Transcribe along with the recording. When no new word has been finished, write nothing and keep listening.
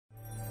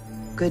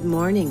Good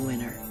Morning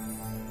winner.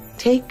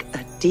 Take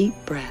a deep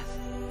breath.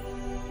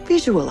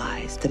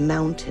 Visualize the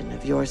mountain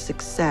of your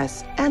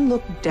success and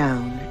look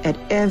down at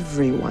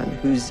everyone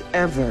who's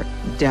ever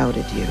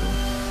doubted you.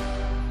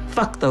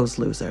 Fuck those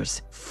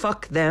losers.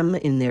 Fuck them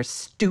in their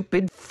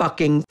stupid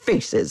fucking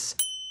faces.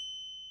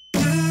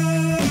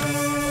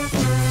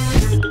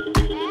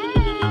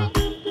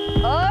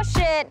 Oh,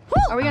 shit.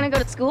 Woo. Are we gonna go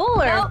to school,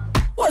 or? Nope.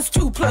 What's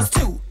 2 plus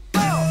 2?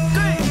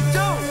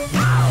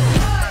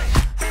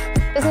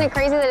 Isn't it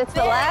crazy that it's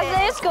the last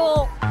day of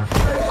school?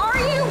 Are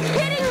you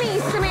kidding me,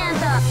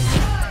 Samantha?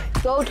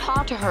 Go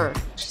talk to her.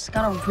 She's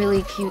got a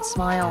really cute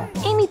smile.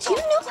 Amy, do you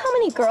know how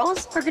many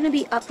girls are gonna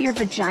be up your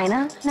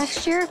vagina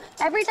next year?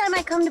 Every time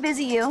I come to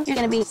visit you, you're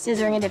gonna be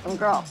scissoring a different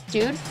girl.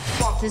 Dude,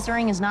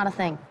 scissoring is not a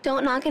thing.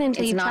 Don't knock it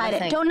until you've tried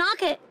it. Don't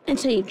knock it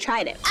until you've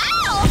tried it.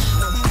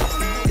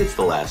 Ow! It's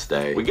the last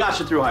day. We got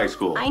you through high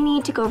school. I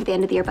need to go over the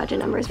end of the year budget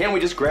numbers. Can't we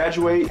just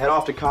graduate, head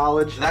off to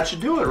college? That should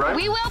do it, right?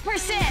 We will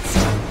persist.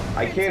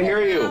 I can't hear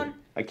you.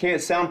 I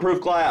can't soundproof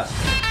glass.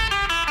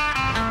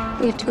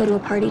 We have to go to a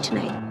party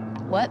tonight.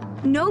 What?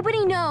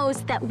 Nobody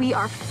knows that we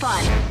are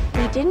fun.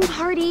 We didn't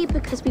party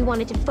because we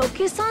wanted to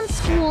focus on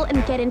school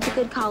and get into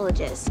good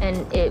colleges.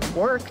 And it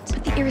worked.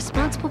 But the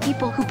irresponsible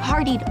people who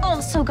partied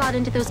also got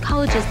into those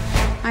colleges.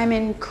 I'm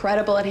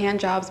incredible at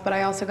hand jobs, but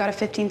I also got a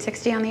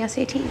 1560 on the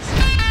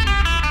SATs.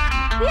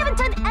 We haven't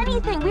done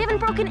anything. We haven't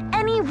broken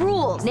any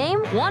rules.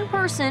 Name one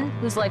person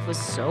whose life was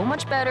so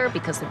much better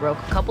because they broke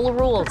a couple of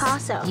rules.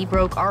 Picasso. He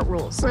broke art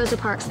rules. Rosa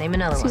Parks. Name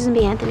another one. Susan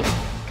B. Anthony.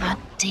 God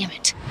damn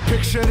it.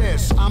 Picture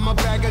this, I'm a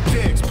bag of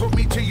dicks, put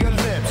me to your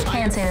lips.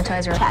 Hand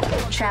sanitizer. Check.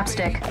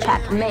 Chapstick.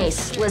 Check.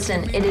 Mace.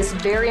 Listen, it is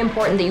very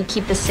important that you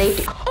keep the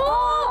safety.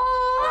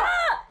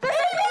 Oh! The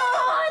safety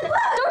on!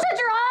 Don't touch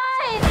your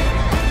eyes!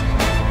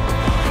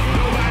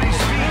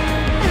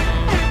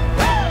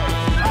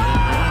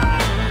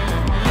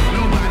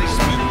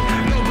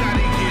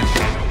 Nobody gets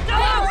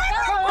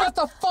What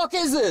the fuck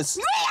is this?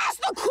 You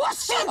asked the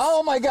questions!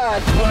 Oh my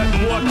god. What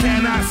more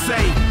can I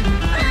say?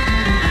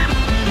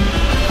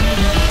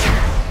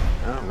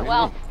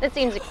 Well, this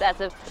seems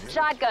excessive.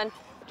 Shotgun.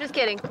 Just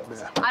kidding.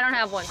 I don't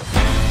have one.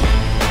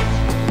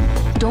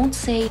 Don't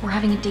say we're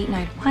having a date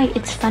night. Why?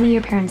 It's funny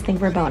your parents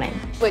think we're boning.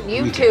 What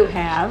you two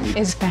have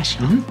is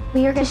special.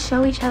 We are going to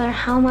show each other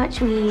how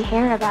much we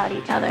care about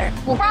each other.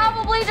 We'll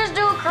probably just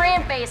do a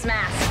Korean face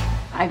mask.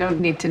 I don't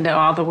need to know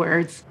all the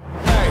words.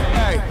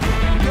 Hey,